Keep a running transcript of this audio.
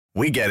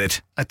We get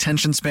it.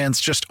 Attention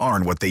spans just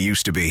aren't what they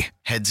used to be.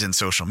 Heads in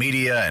social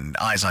media and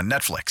eyes on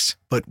Netflix.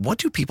 But what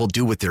do people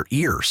do with their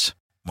ears?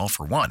 Well,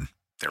 for one,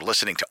 they're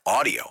listening to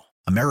audio.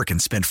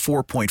 Americans spend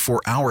 4.4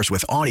 hours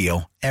with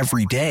audio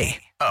every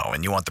day. Oh,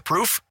 and you want the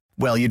proof?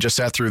 Well, you just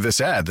sat through this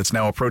ad that's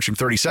now approaching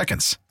 30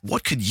 seconds.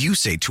 What could you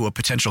say to a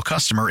potential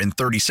customer in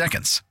 30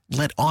 seconds?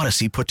 Let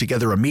Odyssey put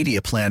together a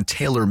media plan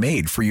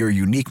tailor-made for your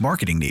unique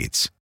marketing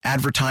needs.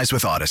 Advertise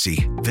with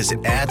Odyssey.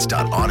 Visit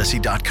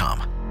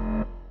ads.odyssey.com.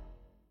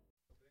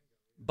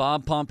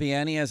 Bob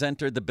Pompeani has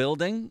entered the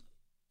building.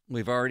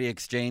 We've already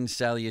exchanged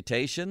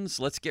salutations.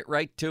 Let's get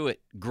right to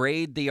it.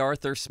 Grade the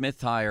Arthur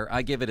Smith hire.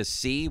 I give it a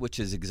C, which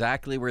is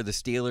exactly where the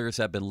Steelers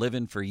have been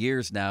living for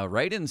years now,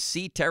 right in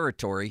C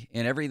territory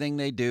in everything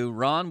they do.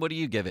 Ron, what do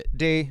you give it?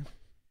 D.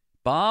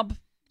 Bob,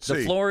 C.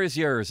 the floor is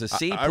yours. A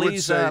C,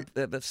 please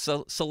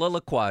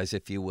soliloquize,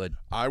 if you would.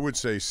 I would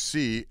say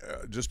C,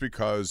 just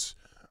because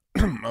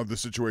of the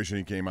situation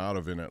he came out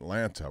of in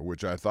Atlanta,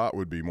 which I thought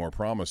would be more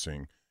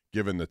promising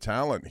given the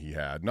talent he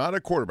had. Not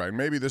a quarterback.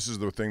 Maybe this is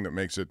the thing that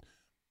makes it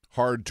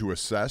hard to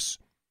assess,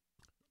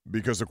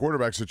 because the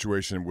quarterback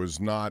situation was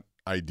not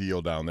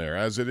ideal down there.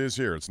 As it is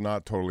here, it's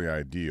not totally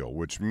ideal,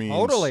 which means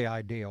Totally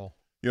ideal.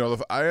 You know,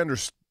 I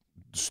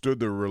understood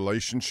the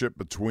relationship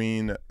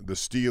between the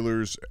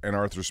Steelers and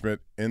Arthur Smith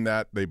in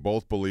that they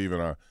both believe in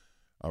a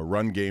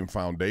run game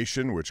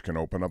foundation, which can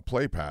open up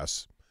play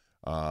pass.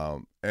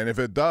 And if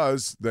it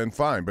does, then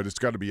fine, but it's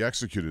got to be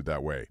executed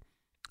that way.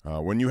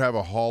 When you have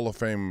a Hall of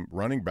Fame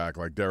running back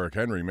like Derrick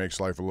Henry, it makes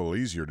life a little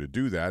easier to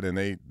do that, and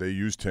they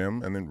used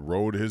him and then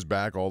rode his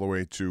back all the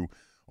way to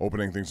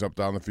opening things up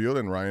down the field,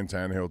 and Ryan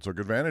Tannehill took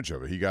advantage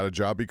of it. He got a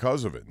job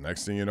because of it.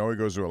 Next thing you know, he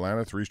goes to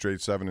Atlanta, 3 straight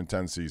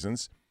 7-10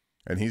 seasons,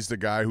 and he's the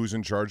guy who's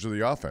in charge of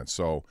the offense.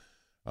 So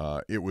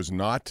it was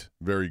not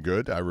very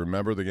good. I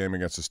remember the game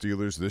against the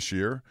Steelers this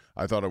year.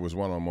 I thought it was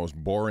one of the most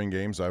boring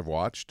games I've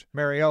watched.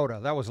 Mariota,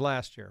 that was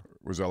last year.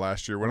 Was that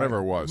last year? Whenever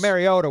it was.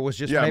 Mariota was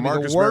just maybe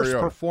Marcus the worst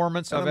Mariota.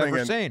 performance I've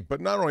ever seen.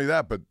 But not only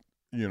that, but,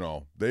 you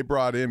know, they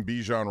brought in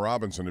Bijan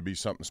Robinson to be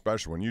something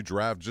special. When you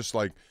draft, just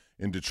like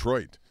in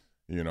Detroit,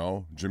 you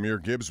know,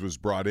 Jahmyr Gibbs was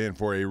brought in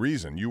for a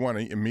reason. You want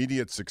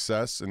immediate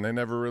success, and they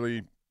never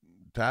really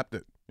tapped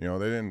it. You know,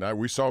 they didn't.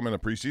 We saw him in a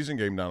preseason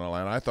game down in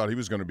Atlanta. I thought he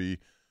was going to be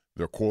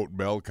the, quote,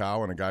 bell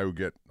cow and a guy who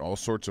get all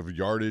sorts of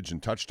yardage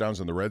and touchdowns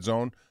in the red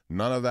zone.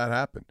 None of that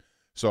happened.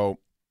 So,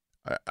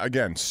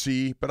 again,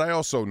 C, but I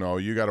also know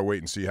you got to wait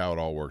and see how it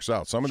all works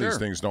out. Some of these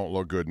things don't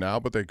look good now,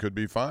 but they could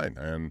be fine.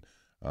 And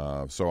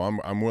so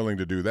I'm willing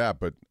to do that.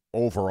 But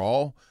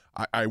overall,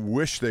 I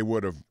wish they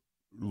would have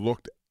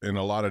looked in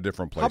a lot of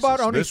different places. How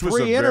about only this was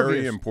a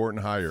very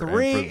important hire.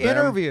 3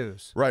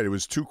 interviews. Right. It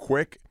was too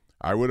quick.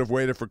 I would have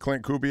waited for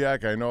Clint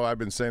Kubiak. I know I've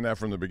been saying that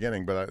from the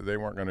beginning, but they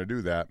weren't going to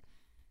do that.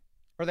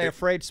 Are they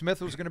afraid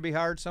Smith was going to be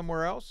hired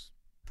somewhere else?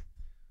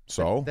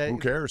 So who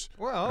cares?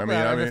 Well, I mean,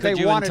 if they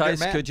wanted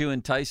could you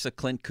entice a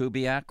Clint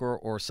Kubiak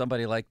or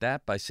somebody like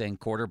that by saying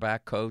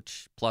quarterback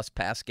coach plus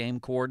pass game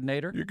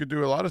coordinator? You could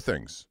do a lot of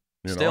things.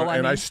 You still, know?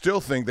 I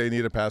still think they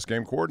need a pass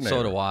game coordinator.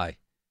 So do I.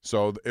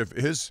 So if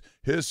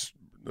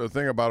the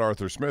thing about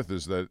Arthur Smith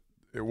is that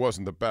it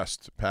wasn't the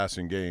best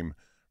passing game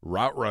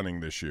route running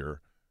this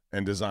year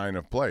and design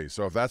of play.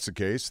 So if that's the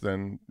case,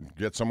 then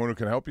get someone who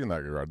can help you in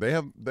that regard.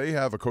 They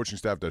have a coaching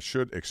staff that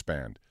should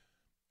expand,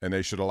 and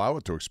they should allow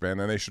it to expand,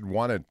 and they should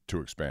want it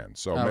to expand.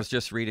 So I was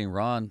just reading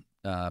Ron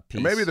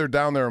piece. Maybe they're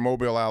down there in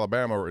Mobile,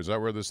 Alabama. Or is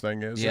that where this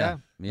thing is? Yeah.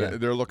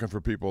 They're looking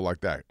for people like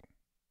that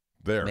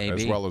there,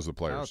 Maybe. as well as the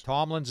players.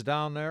 Tomlin's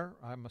down there.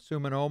 I'm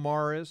assuming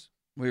Omar is.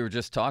 We were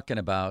just talking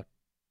about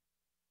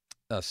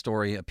a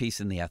piece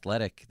in The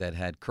Athletic that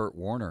had Kurt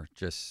Warner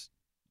just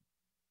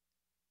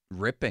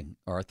ripping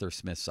Arthur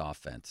Smith's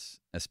offense,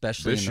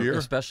 especially this year.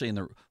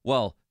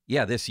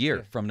 This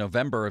year, from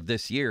November of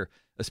this year,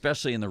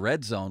 especially in the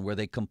red zone, where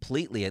they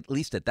completely, at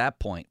least at that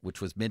point, which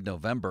was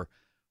mid-November,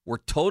 were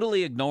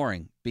totally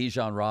ignoring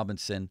Bijan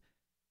Robinson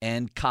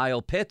and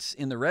Kyle Pitts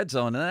in the red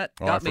zone, and that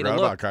got me to look.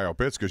 I forgot about Kyle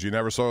Pitts because you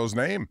never saw his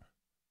name.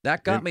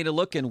 That got me to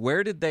look in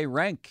where did they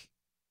rank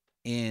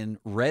in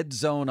red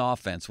zone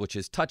offense, which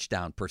is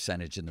touchdown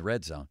percentage in the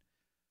red zone.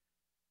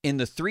 In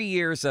the 3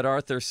 years that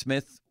Arthur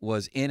Smith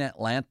was in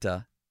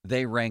Atlanta,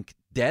 they rank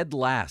dead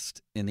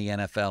last in the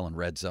NFL in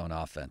red zone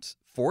offense,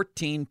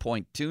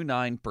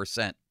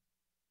 14.29%.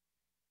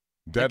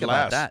 Dead last.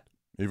 About that.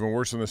 Even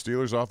worse than the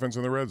Steelers' offense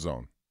in the red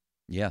zone.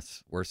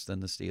 Yes, worse than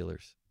the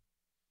Steelers.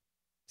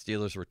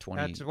 Steelers were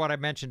 20. That's what I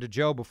mentioned to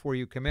Joe before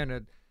you come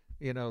in.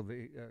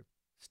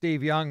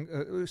 Steve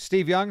Young.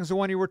 Steve Young is the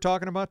one you were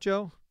talking about,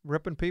 Joe?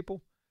 Ripping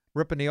people?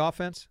 Ripping the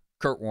offense?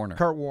 Kurt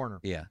Warner.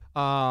 Yeah.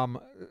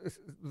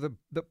 The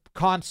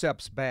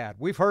concept's bad.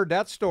 We've heard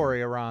that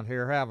story around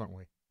here, haven't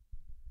we?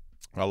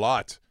 A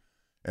lot.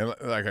 And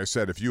like I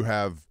said, if you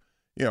have,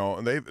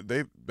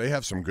 they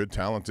have some good,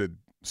 talented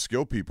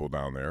skill people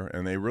down there,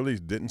 and they really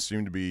didn't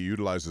seem to be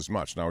utilized as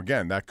much. Now,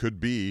 again, that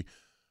could be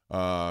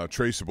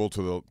traceable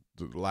to the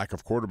lack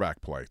of quarterback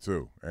play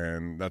too,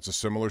 and that's a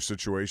similar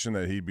situation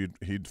that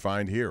he'd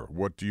find here.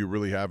 What do you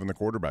really have in the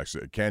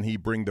quarterbacks? Can he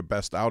bring the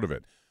best out of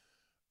it?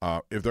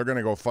 If they're going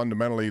to go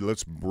fundamentally,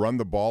 let's run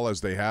the ball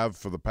as they have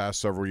for the past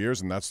several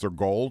years, and that's their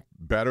goal,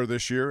 better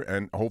this year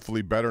and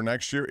hopefully better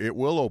next year, it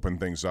will open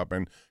things up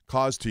and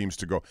cause teams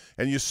to go.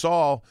 And you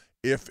saw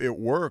if it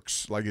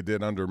works like it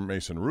did under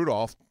Mason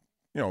Rudolph,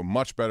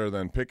 much better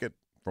than Pickett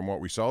from what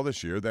we saw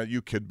this year, that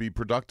you could be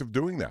productive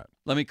doing that.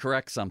 Let me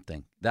correct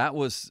something. I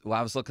was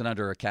looking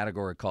under a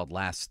category called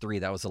last three.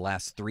 That was the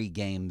last 3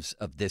 games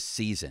of this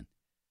season.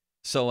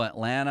 So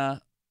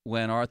Atlanta,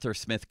 when Arthur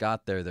Smith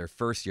got there, their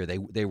first year,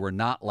 they were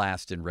not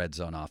last in red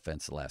zone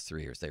offense the last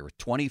 3 years. They were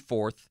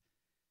 24th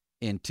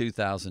in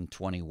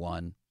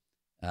 2021.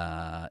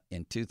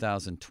 In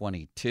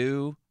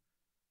 2022,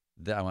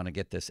 I want to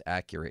get this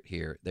accurate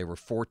here, they were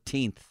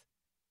 14th.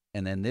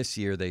 And then this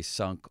year they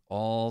sunk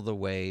all the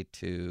way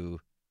to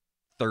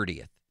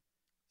 30th.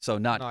 So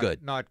not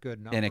good. Not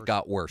good numbers. And it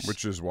got worse.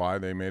 Which is why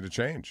they made a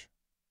change.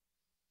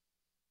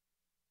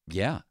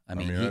 Yeah. I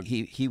mean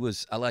he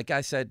was, like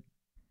I said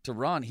to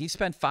Ron, he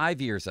spent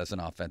 5 years as an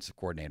offensive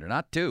coordinator,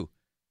 not 2.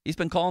 He's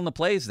been calling the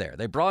plays there.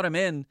 They brought him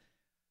in.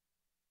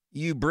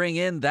 You bring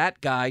in that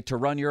guy to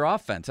run your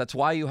offense. That's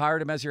why you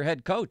hired him as your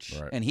head coach.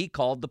 Right. And he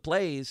called the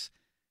plays,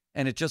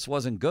 and it just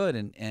wasn't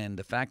good. And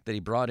the fact that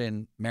he brought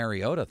in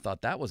Mariota,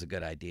 thought that was a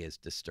good idea, is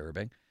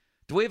disturbing.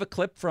 Do we have a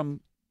clip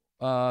from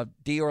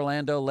D.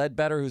 Orlando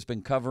Ledbetter, who's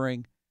been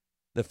covering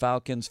the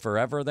Falcons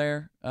forever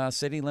there?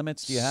 City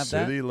Limits, do you have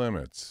that? City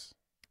Limits.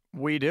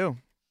 We do.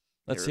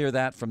 Let's hear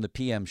that from the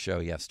PM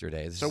show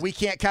yesterday. So we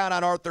can't count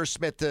on Arthur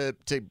Smith to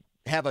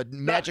have a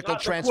magical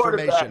not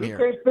transformation here.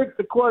 He can't fix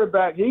the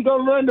quarterback. He's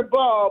going to run the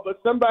ball, but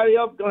somebody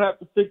else going to have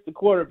to fix the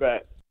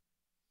quarterback.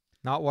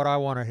 Not what I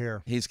want to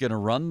hear. He's going to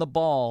run the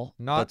ball,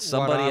 but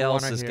somebody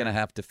else is going to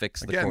have to fix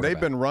the quarterback. They've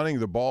been running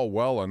the ball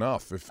well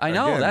enough. I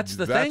know, that's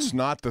the thing. That's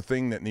not the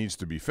thing that needs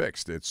to be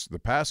fixed. It's the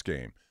pass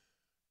game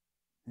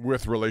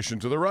with relation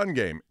to the run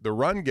game. The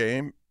run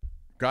game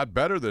got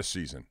better this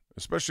season,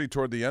 especially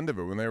toward the end of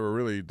it when they were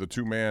really the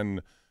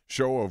two-man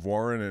show of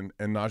Warren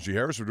and Najee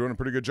Harris were doing a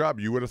pretty good job.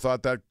 You would have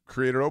thought that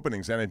created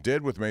openings, and it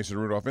did with Mason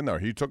Rudolph in there.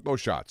 He took those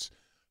shots.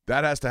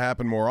 That has to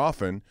happen more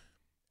often,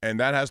 and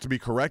that has to be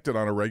corrected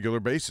on a regular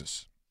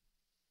basis.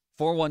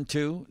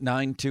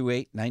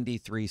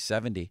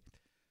 412-928-9370.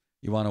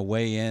 You want to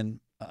weigh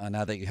in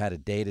now that you had a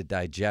day to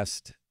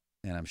digest,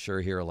 and I'm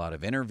sure hear a lot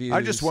of interviews.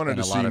 I just wanted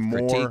to see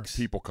more critiques.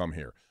 people come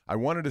here. I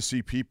wanted to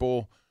see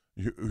people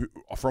who,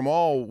 from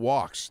all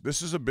walks.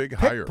 This is a big Pick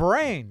hire.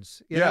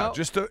 brains. You know?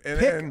 Just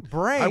pick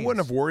brains. I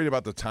wouldn't have worried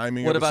about the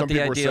timing. What of it. about Some the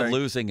people were idea of saying,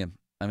 losing him?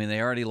 I mean, they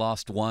already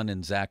lost one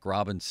in Zach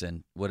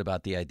Robinson. What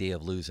about the idea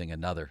of losing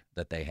another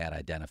that they had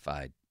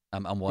identified?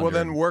 I'm wondering. Well,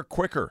 then work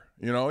quicker.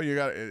 You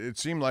got. It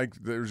seemed like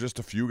there was just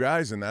a few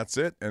guys, and that's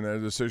it. And a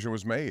decision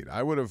was made.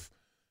 I would have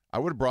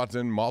brought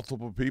in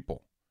multiple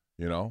people.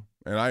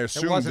 And I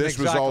assume this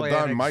was all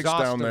done. Mike's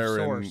down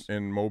there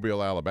in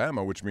Mobile,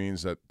 Alabama, which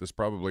means that this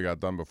probably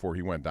got done before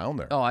he went down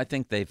there. Oh, I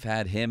think they've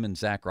had him and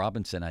Zach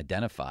Robinson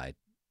identified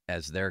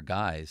as their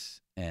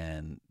guys,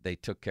 and they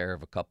took care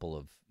of a couple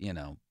of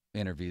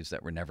interviews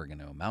that were never going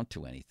to amount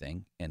to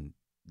anything, and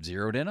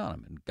zeroed in on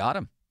him and got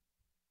him.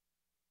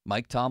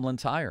 Mike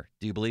Tomlin's hire.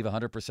 Do you believe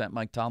 100%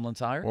 Mike Tomlin's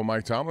hire? Well,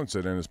 Mike Tomlin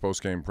said in his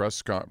postseason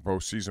press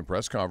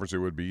conference it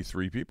would be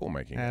 3 people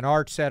making it. And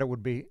Art said it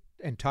would be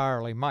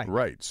entirely Mike.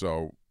 Right.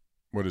 So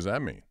what does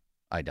that mean?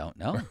 I don't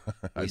know.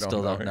 We don't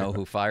still know don't know either.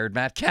 who fired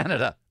Matt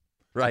Canada,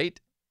 right?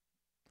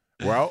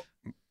 Well,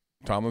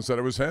 Tomlin said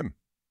it was him.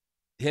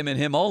 Him and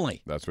him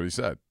only. That's what he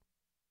said.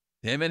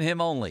 Him and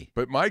him only.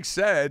 But Mike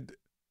said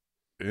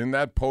in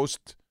that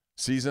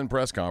post-season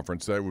press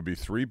conference that it would be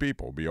 3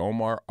 people, be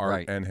Omar, Art,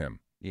 Right. and him.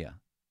 Yeah.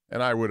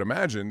 And I would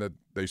imagine that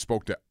they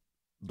spoke to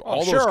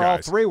all those sure,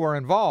 guys. all 3 were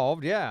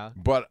involved, yeah.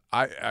 But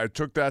I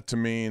took that to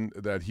mean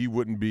that he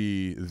wouldn't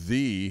be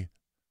the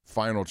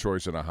final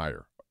choice in a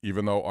hire,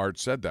 even though Art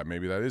said that.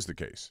 Maybe that is the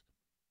case.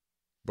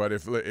 But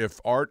if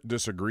Art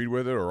disagreed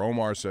with it or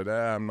Omar said,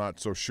 I'm not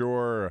so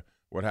sure,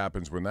 what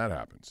happens when that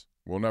happens?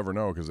 We'll never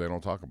know because they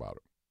don't talk about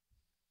it.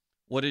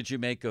 What did you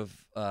make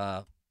of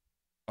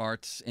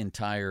Art's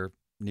entire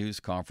news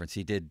conference?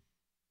 He did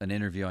an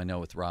interview, I know,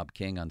 with Rob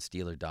King on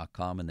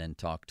Steeler.com and then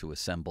talked to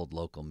assembled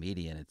local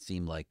media, and it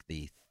seemed like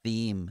the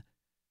theme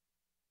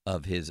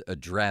of his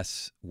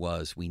address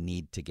was we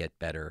need to get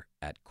better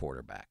at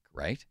quarterback,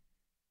 right?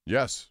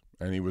 Yes,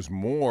 and he was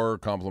more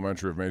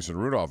complimentary of Mason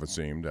Rudolph, it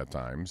seemed, at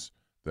times,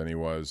 than he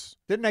was.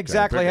 Didn't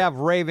exactly Pickett. have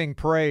raving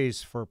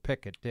praise for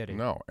Pickett, did he?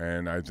 No,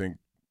 and I think,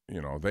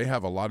 they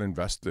have a lot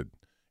invested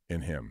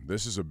in him.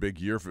 This is a big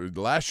year.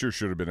 Last year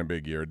should have been a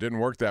big year. It didn't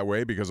work that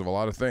way because of a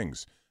lot of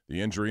things.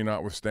 The injury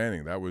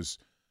notwithstanding,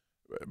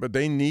 but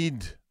they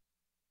need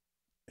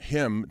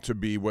him to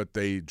be what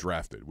they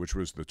drafted, which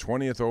was the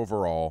 20th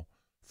overall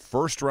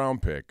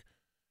first-round pick.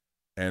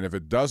 And if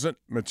it doesn't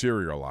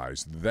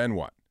materialize, then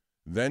what?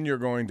 Then you're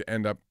going to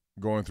end up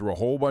going through a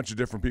whole bunch of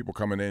different people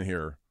coming in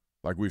here,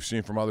 like we've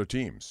seen from other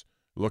teams,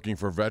 looking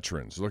for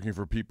veterans, looking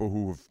for people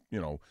who've,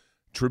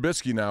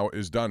 Trubisky now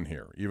is done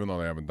here, even though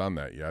they haven't done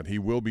that yet. He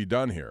will be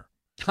done here.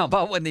 How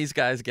about when these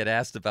guys get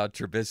asked about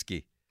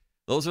Trubisky?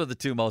 Those are the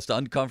two most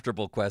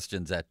uncomfortable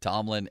questions at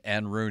Tomlin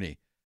and Rooney.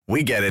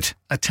 We get it.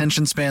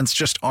 Attention spans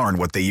just aren't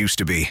what they used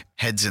to be.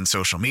 Heads in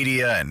social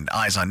media and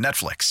eyes on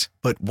Netflix.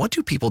 But what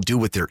do people do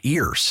with their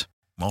ears?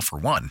 Well, for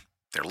one,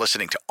 they're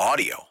listening to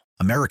audio.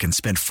 Americans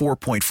spend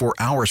 4.4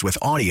 hours with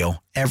audio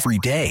every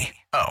day.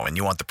 Oh, and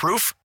you want the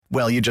proof?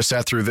 Well, you just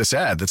sat through this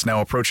ad that's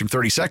now approaching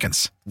 30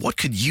 seconds. What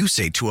could you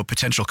say to a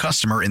potential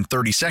customer in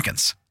 30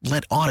 seconds?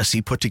 Let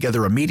Odyssey put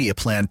together a media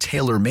plan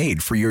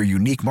tailor-made for your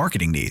unique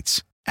marketing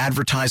needs.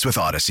 Advertise with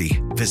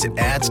Odyssey. Visit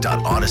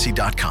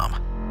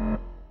ads.odyssey.com.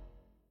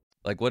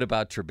 Like, what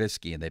about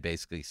Trubisky? And they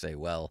basically say,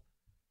 well,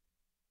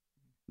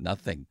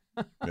 nothing.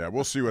 Yeah,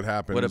 we'll see what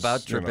happens. What about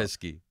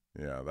Trubisky?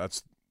 Yeah,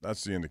 that's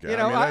the indicator. You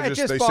know, they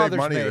save bothers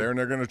money me. there, and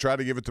they're going to try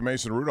to give it to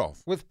Mason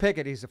Rudolph. With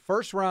Pickett, he's a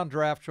first-round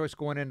draft choice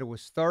going into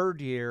his third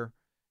year,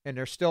 and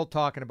they're still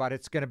talking about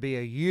it's going to be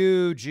a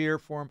huge year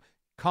for him.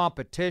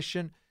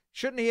 Competition.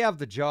 Shouldn't he have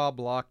the job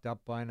locked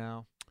up by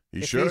now? He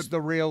if should. He's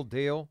the real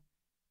deal.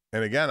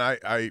 And again, Now,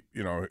 Tomlin,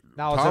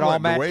 is it all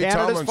Matt the way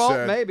Canada's Tomlin fault?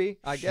 said, Maybe,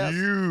 I guess.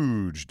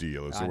 Huge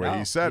deal is the way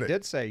he said it. He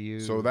did say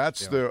huge. So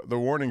that's the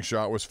warning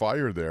shot was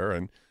fired there.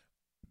 And,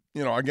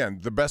 again,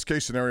 the best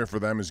case scenario for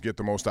them is get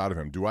the most out of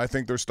him. Do I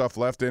think there's stuff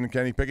left in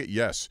Kenny Pickett?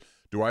 Yes.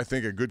 Do I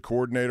think a good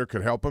coordinator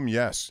could help him?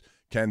 Yes.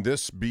 Can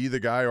this be the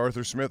guy,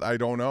 Arthur Smith? I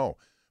don't know.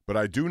 But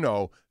I do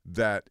know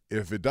that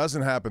if it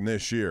doesn't happen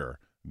this year,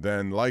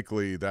 then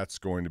likely that's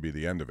going to be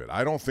the end of it.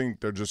 I don't think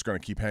they're just going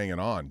to keep hanging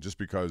on just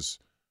because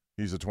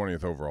he's the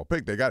 20th overall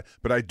pick.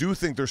 But I do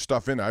think there's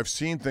stuff in there. I've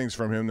seen things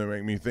from him that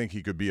make me think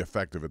he could be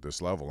effective at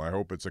this level. I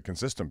hope it's a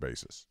consistent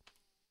basis.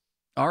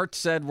 Art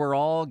said we're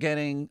all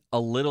getting a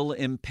little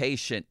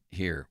impatient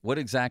here. What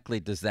exactly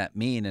does that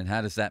mean, and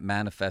how does that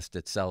manifest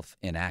itself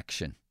in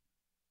action?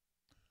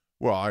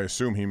 Well, I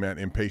assume he meant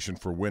impatient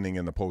for winning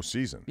in the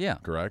postseason. Yeah.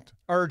 Correct?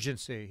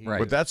 Urgency. Right.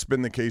 But that's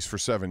been the case for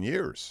 7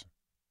 years.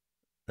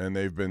 And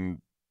they've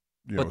been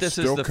this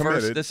still is the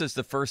committed. This is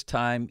the first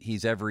time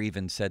he's ever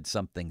even said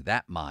something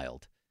that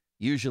mild.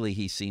 Usually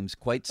he seems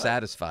quite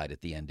satisfied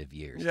at the end of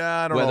years.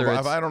 Yeah, I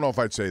don't know if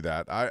I'd say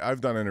that.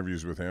 I've done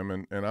interviews with him,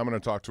 and I'm going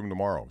to talk to him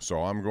tomorrow.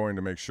 So I'm going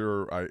to make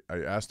sure I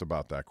asked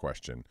about that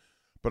question.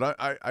 But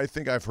I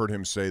think I've heard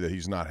him say that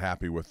he's not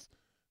happy with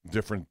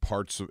different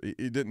parts of –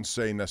 he didn't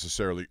say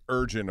necessarily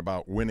urgent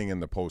about winning in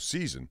the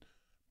postseason,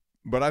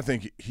 but I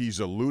think he's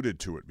alluded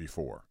to it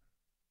before,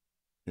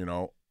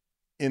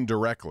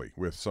 indirectly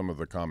with some of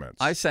the comments.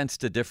 I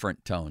sensed a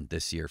different tone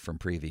this year from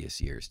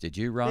previous years. Did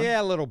you, Ron?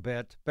 Yeah, a little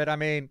bit. But,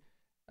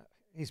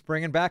 he's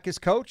bringing back his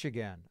coach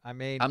again.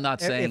 I'm not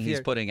saying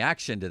he's putting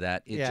action to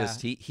that. It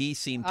just he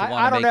seemed to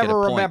want to make it a point. I don't ever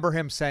remember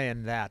him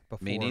saying that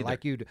before. Me neither.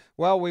 Like you do.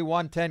 Well, we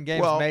won 10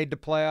 games, made the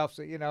playoffs.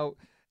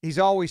 He's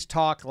always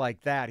talked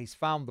like that. He's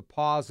found the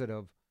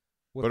positive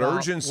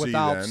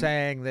without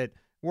saying that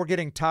we're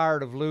getting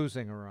tired of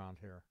losing around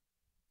here.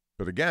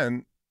 But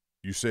again,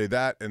 you say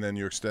that, and then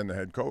you extend the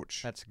head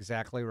coach. That's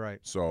exactly right.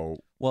 So,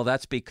 well,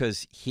 that's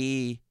because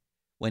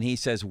when he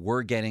says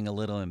we're getting a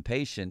little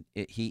impatient,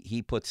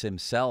 he puts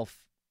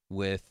himself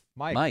with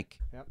Mike.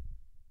 Yep.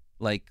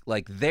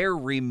 Like they're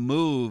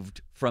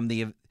removed from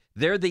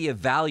they're the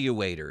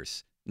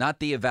evaluators, not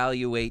the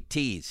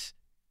evaluatees.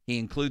 He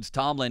includes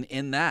Tomlin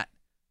in that,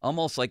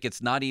 almost like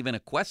it's not even a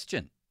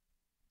question.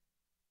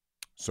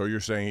 So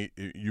you're saying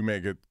you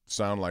make it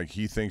sound like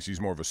he thinks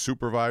he's more of a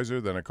supervisor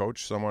than a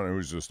coach, someone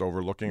who's just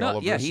overlooking all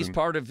of this? Yeah, he's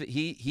part of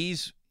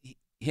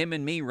him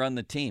and me run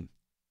the team.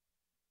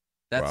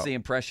 That's the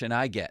impression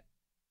I get.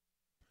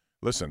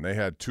 Listen, they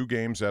had 2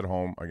 games at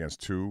home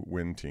against 2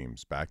 win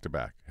teams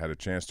back-to-back. Had a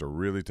chance to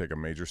really take a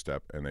major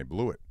step, and they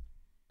blew it.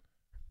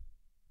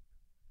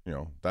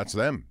 That's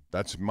them.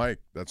 That's Mike.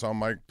 That's on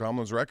Mike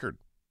Tomlin's record.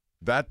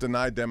 That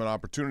denied them an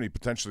opportunity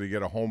potentially to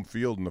get a home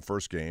field in the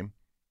first game,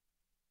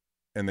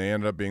 and they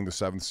ended up being the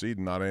 7th seed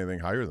and not anything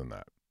higher than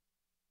that.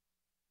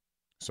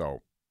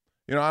 So,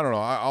 I don't know.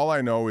 All I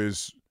know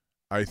is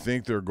I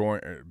think they're going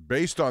 –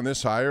 based on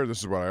this hire, this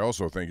is what I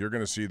also think. You're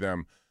going to see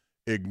them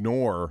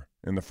ignore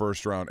in the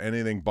first round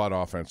anything but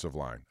offensive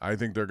line. I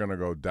think they're going to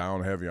go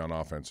down heavy on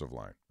offensive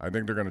line. I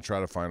think they're going to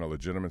try to find a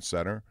legitimate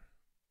center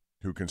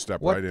who can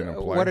step right in and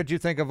play. What did you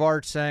think of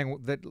Art saying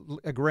that,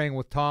 agreeing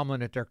with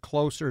Tomlin that they're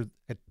closer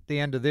at the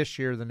end of this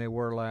year than they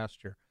were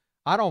last year?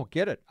 I don't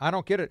get it.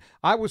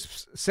 I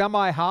was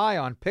semi-high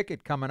on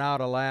Pickett coming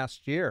out of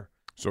last year.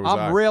 So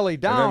I'm really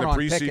down on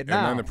Pickett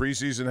now. And then the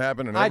preseason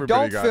happened, and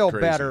everybody got crazy. I don't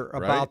feel better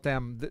about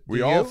them.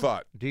 We all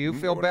thought. Do you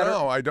feel better?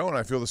 No, I don't.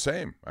 I feel the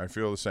same.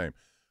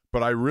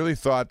 But I really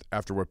thought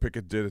after what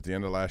Pickett did at the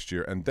end of last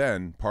year, and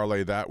then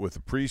parlay that with the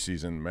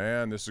preseason,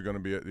 man, this is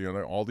going to be,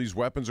 all these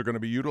weapons are going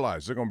to be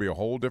utilized. They're going to be a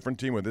whole different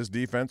team with this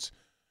defense.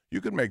 You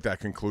could make that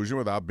conclusion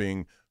without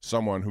being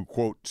someone who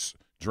quotes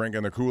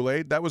drinking the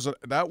Kool-Aid. That was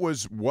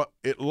what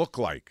it looked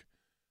like.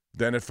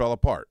 Then it fell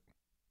apart.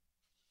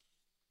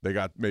 They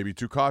got maybe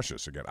too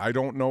cautious again. I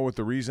don't know what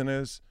the reason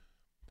is,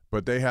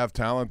 but they have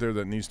talent there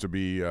that needs to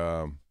be,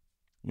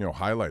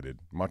 highlighted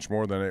much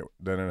more than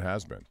it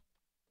has been.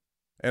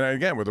 And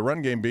again, with the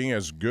run game being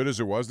as good as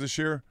it was this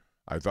year,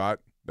 I thought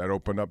that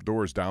opened up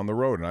doors down the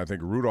road. And I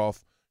think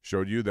Rudolph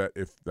showed you that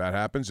if that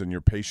happens and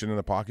you're patient in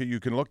the pocket, you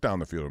can look down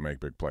the field and make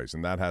big plays,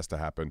 and that has to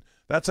happen.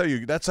 That's how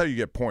you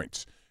get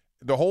points.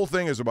 The whole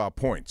thing is about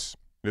points,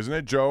 isn't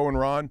it, Joe and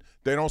Ron?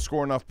 They don't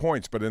score enough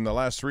points, but in the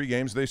last 3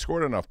 games, they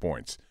scored enough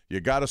points. You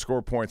got to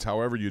score points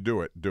however you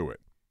do it.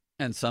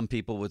 And some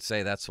people would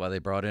say that's why they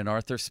brought in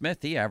Arthur Smith.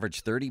 He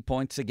averaged 30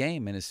 points a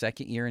game in his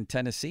second year in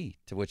Tennessee,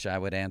 to which I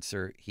would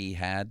answer he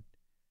had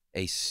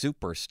a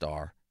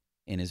superstar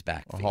in his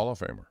backfield. A Hall of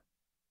Famer.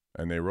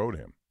 And they rode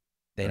him.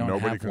 They and don't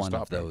have one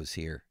of him. those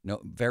here.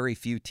 No, very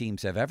few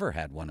teams have ever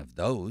had one of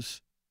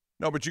those.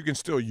 No, but you can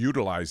still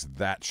utilize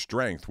that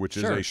strength, which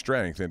is Sure. a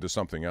strength, into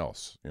something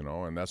else,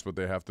 and that's what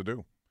they have to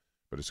do.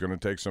 But it's going to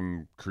take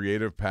some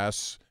creative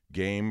pass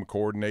game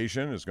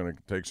coordination. It's going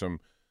to take some,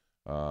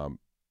 I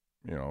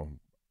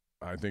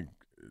think,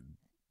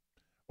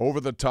 over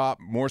the top,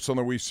 more so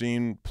than we've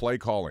seen, play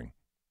calling.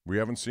 We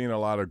haven't seen a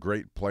lot of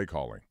great play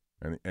calling,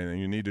 and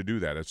you need to do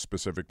that at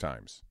specific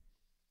times.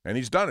 And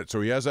he's done it,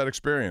 so he has that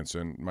experience.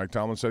 And Mike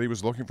Tomlin said he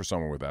was looking for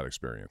someone with that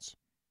experience.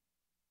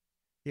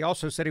 He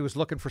also said he was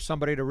looking for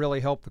somebody to really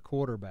help the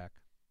quarterback.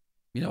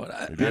 You know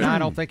what? And I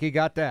don't think he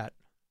got that.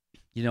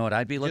 You know what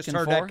I'd be looking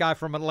for? Just heard that guy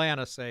from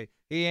Atlanta say,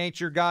 he ain't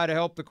your guy to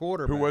help the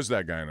quarterback. Who was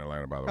that guy in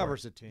Atlanta, by the way?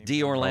 Covers the team.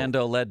 D.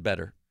 Orlando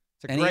Ledbetter.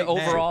 It's a And great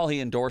overall, he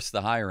endorsed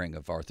the hiring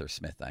of Arthur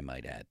Smith, I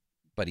might add.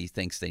 But he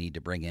thinks they need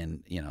to bring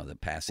in, the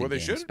passing game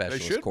specialist. They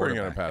should bring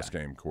in a pass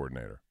guy. game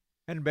coordinator.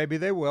 And maybe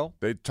they will.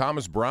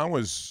 Thomas Brown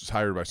was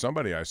hired by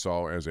somebody I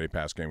saw as a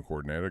pass game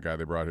coordinator, a guy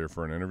they brought here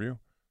for an interview.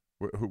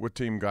 What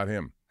team got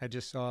him? I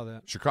just saw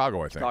that.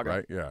 Chicago, I think,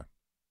 right? Yeah.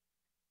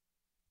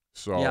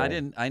 So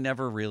yeah, I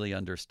never really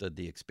understood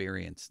the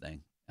experience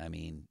thing. I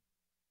mean,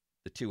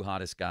 the 2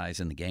 hottest guys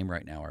in the game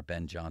right now are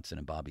Ben Johnson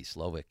and Bobby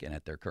Slovic, and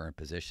at their current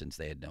positions,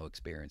 they had no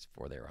experience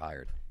before they were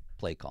hired.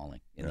 Play calling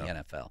in the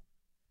NFL.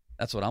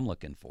 That's what I'm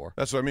looking for.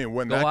 That's what I mean.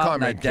 When Go that out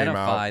comment and came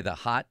identify out, the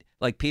hot,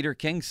 like Peter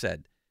King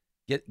said,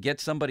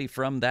 get somebody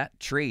from that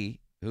tree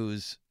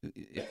who's,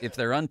 if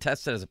they're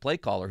untested as a play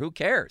caller, who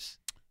cares?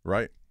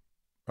 Right.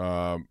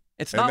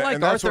 It's not like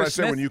and that's Arthur what I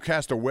Smith. said. When you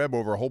cast a web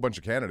over a whole bunch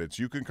of candidates,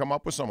 you can come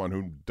up with someone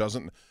who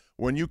doesn't.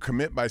 When you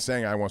commit by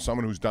saying, I want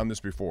someone who's done this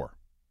before,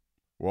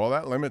 well,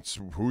 that limits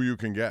who you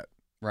can get.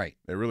 Right.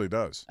 It really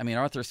does. I mean,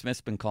 Arthur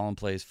Smith's been calling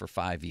plays for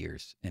 5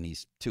 years, and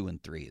he's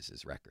 2-3 is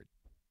his record,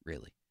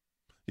 really.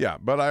 Yeah,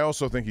 but I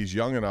also think he's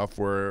young enough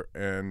where,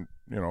 and,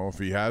 if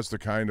he has the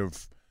kind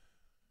of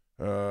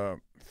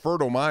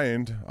fertile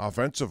mind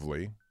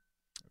offensively,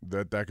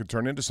 that could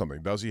turn into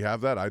something. Does he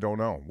have that? I don't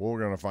know. We're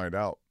going to find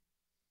out.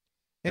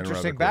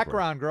 Interesting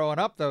background growing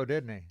up, though,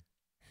 didn't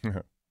he?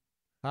 Huh?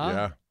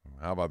 Yeah.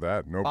 How about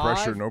that? No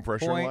pressure in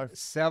life.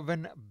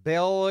 $5.7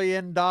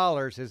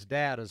 billion his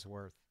dad is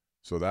worth.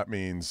 So that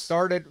means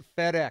started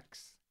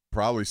FedEx.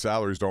 Probably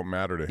salaries don't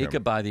matter to him. He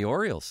could buy the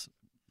Orioles.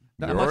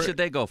 How much did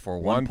they go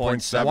for?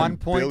 1.7.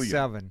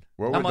 1.7.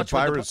 What would the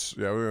Pirates?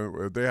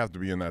 They have to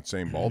be in that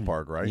same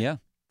ballpark, right? Yeah,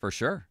 for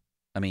sure.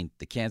 I mean,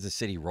 the Kansas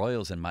City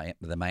Royals and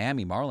the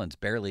Miami Marlins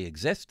barely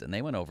exist, and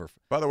they went over.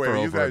 By the way, for are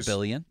you over guys $1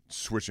 billion.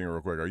 Switching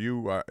real quick, are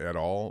you at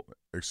all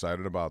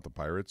excited about the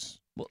Pirates?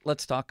 Well,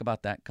 let's talk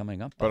about that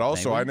coming up. But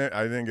also, maybe.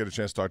 I didn't get a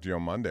chance to talk to you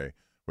on Monday.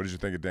 What did you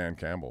think of Dan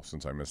Campbell?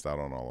 Since I missed out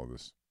on all of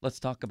this. Let's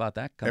talk about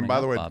that coming up. And by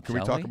the way, Bob, can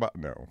we talk about?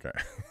 No, okay.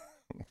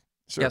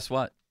 Sure. Guess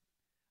what?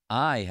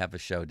 I have a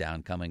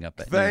showdown coming up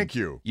at Thank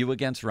noon. you. You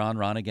against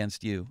Ron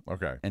against you.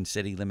 Okay. And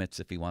City Limits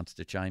if he wants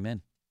to chime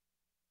in.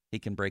 He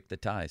can break the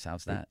ties.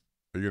 How's that?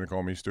 Are you going to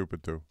call me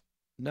stupid too?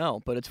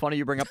 No, but it's funny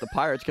you bring up the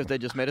Pirates because they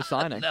just made a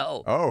signing.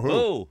 No. Oh,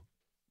 who?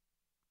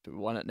 Do we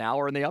want it now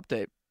or in the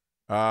update?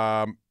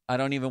 I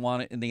don't even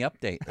want it in the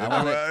update. I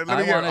want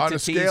it on to a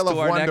scale of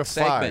to our 1 to next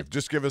 5. segment.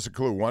 Just give us a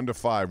clue. 1 to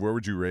 5. Where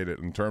would you rate it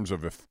in terms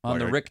of if on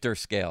the Richter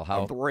scale?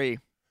 How 3?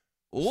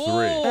 3.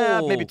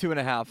 Maybe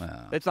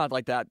 2.5. It's not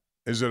like that.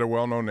 Is it a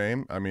well-known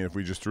name? I mean, if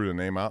we just threw the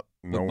name out,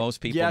 Would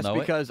most people yes, know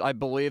because I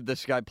believe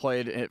this guy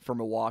played it for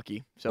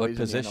Milwaukee, so What he's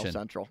position? in the NL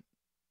Central.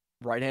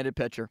 Right-handed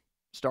pitcher,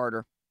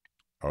 starter.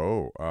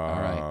 Oh, all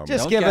right.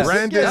 Just Don't give us.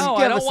 Brandon- No,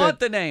 give I don't us want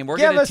the name. We're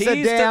give going to us a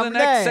tease to the damn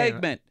next name.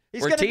 segment.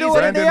 He's We're going to teasing. do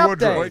it in the Brandon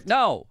Woodruff. update.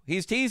 No,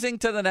 he's teasing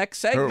to the next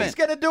segment. He's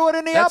going to do it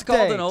in the That's update.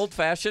 called an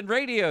old-fashioned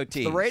radio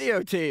tease. The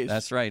radio tease.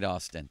 That's right,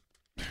 Austin.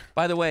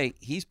 By the way,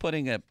 he's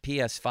putting a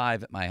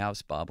PS5 at my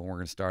house, Bob, and we're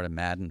going to start a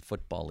Madden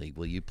football league.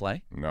 Will you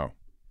play? No.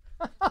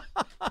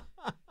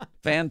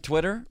 Fan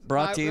Twitter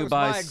brought to That you was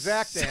by my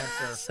exact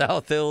answer.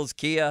 South Hills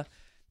Kia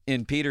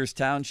in Peters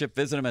Township.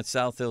 Visit them at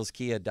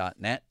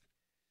southhillskia.net.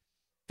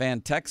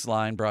 Fan text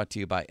line brought to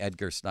you by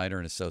Edgar Snyder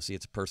and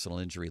Associates, a personal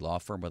injury law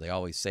firm where they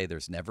always say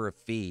there's never a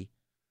fee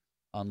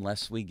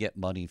unless we get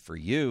money for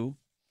you.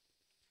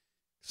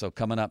 So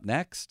coming up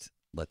next,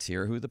 let's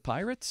hear who the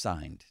Pirates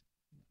signed.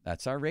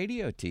 That's our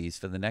radio tease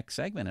for the next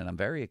segment, and I'm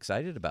very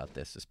excited about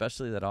this,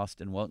 especially that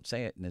Austin won't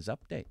say it in his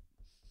update.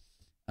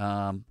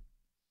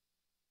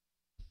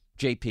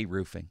 JP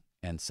Roofing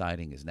and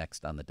Siding is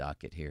next on the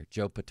docket here.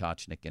 Joe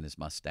Potochnik and his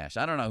mustache.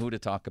 I don't know who to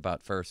talk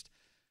about first.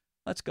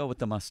 Let's go with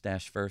the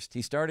mustache first.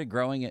 He started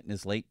growing it in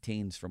his late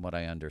teens, from what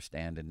I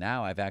understand, and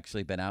now I've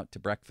actually been out to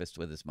breakfast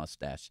with his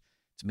mustache.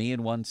 It's me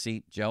in one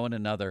seat, Joe in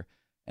another,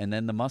 and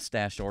then the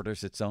mustache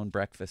orders its own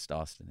breakfast,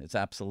 Austin. It's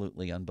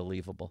absolutely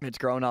unbelievable. It's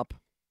grown up.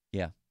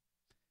 Yeah.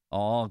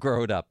 All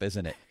grown up,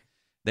 isn't it?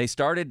 They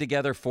started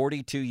together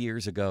 42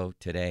 years ago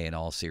today, in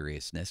all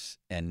seriousness,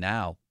 and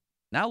now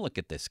look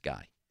at this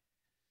guy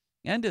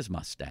and his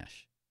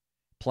mustache.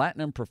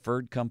 Platinum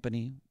Preferred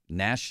Company,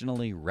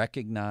 nationally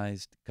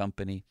recognized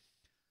company.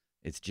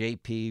 It's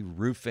JP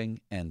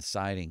Roofing and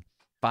Siding.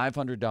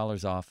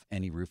 $500 off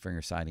any roofing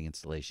or siding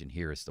installation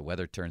here as the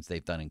weather turns.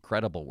 They've done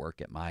incredible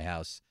work at my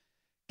house.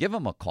 Give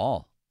them a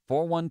call,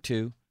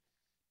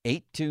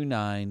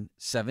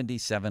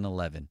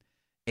 412-829-7711,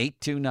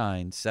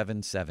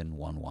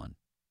 829-7711.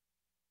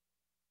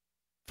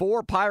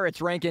 4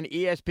 Pirates rank in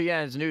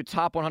ESPN's new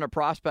top 100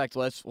 prospect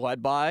list,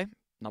 led by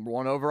number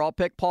 1 overall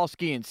pick Paul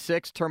Skeens,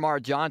 6th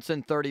Termarr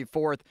Johnson,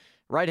 34th,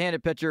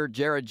 right-handed pitcher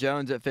Jared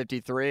Jones at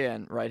 53,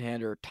 and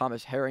right-hander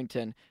Thomas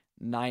Harrington,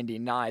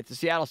 99th. The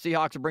Seattle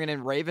Seahawks are bringing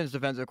in Ravens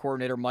defensive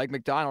coordinator Mike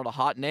McDonald, a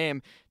hot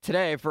name,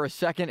 today for a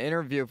second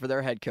interview for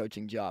their head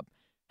coaching job.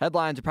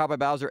 Headlines are powered by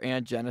Bowser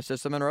and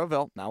Genesis of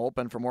Monroeville. Now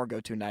open. For more,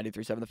 go to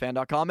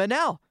 937thefan.com. And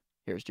now,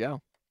 here's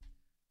Joe.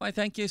 Why,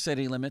 thank you,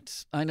 City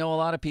Limits. I know a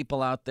lot of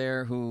people out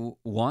there who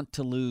want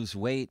to lose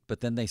weight,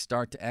 but then they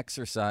start to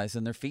exercise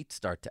and their feet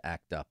start to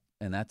act up.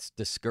 And that's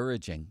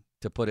discouraging,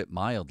 to put it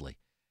mildly.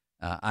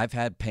 I've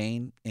had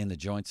pain in the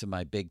joints of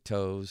my big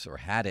toes, or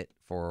had it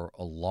for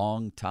a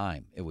long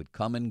time. It would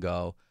come and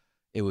go.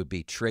 It would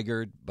be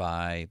triggered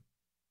by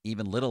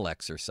even little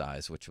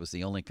exercise, which was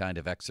the only kind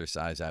of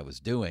exercise I was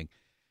doing.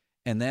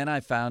 And then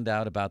I found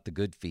out about the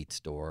Good Feet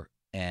store,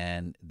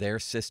 and their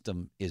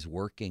system is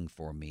working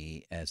for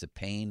me as a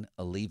pain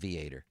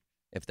alleviator,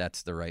 if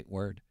that's the right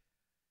word.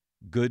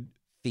 Good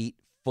Feet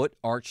foot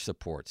arch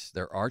supports.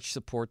 Their arch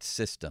support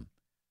system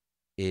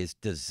is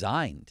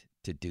designed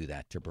to do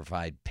that, to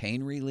provide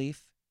pain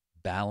relief,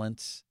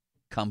 balance,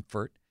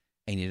 comfort,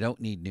 and you don't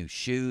need new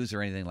shoes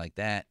or anything like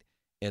that.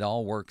 It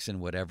all works in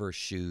whatever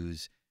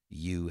shoes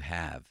you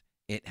have.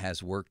 It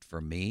has worked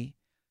for me.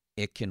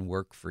 It can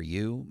work for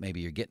you.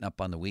 Maybe you're getting up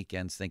on the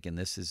weekends thinking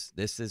this is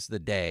the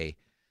day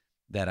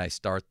that I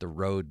start the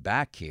road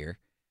back here,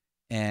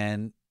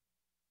 and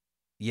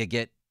you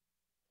get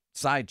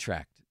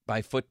sidetracked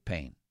by foot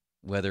pain,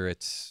 whether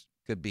it's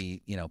could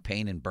be,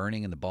 pain and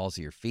burning in the balls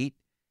of your feet,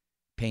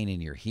 pain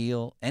in your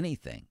heel,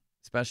 anything,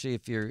 especially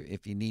if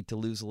you need to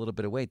lose a little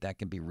bit of weight. That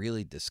can be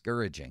really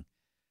discouraging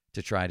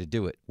to try to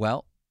do it.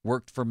 Well,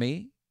 worked for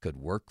me, could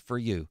work for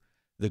you.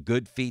 The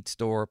Good Feet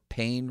store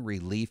pain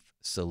relief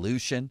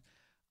solution.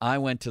 I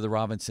went to the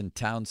Robinson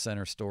Town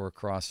Center store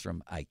across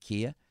from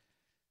IKEA.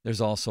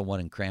 There's also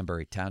one in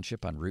Cranberry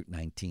Township on Route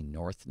 19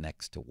 North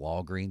next to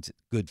Walgreens.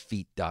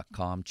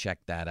 Goodfeet.com.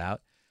 Check that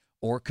out.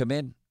 Or come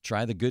in,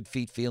 try the Good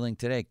Feet feeling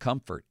today.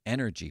 Comfort,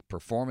 energy,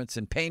 performance,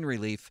 and pain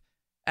relief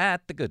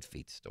at the Good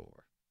Feet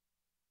store.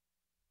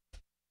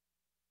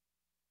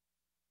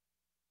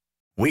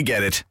 We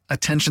get it.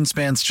 Attention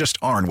spans just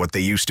aren't what they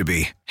used to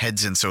be.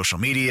 Heads in social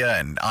media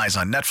and eyes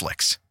on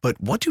Netflix. But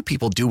what do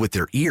people do with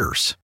their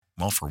ears?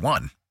 Well, for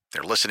one,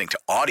 they're listening to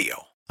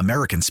audio.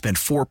 Americans spend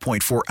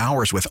 4.4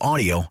 hours with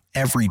audio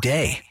every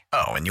day.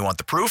 Oh, and you want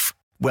the proof?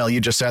 Well, you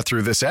just sat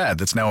through this ad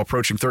that's now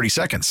approaching 30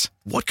 seconds.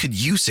 What could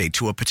you say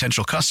to a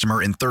potential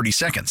customer in 30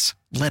 seconds?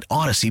 Let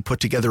Odyssey put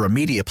together a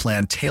media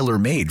plan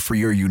tailor-made for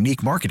your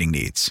unique marketing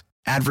needs.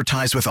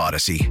 Advertise with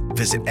Odyssey.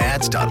 Visit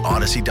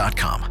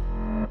ads.odyssey.com.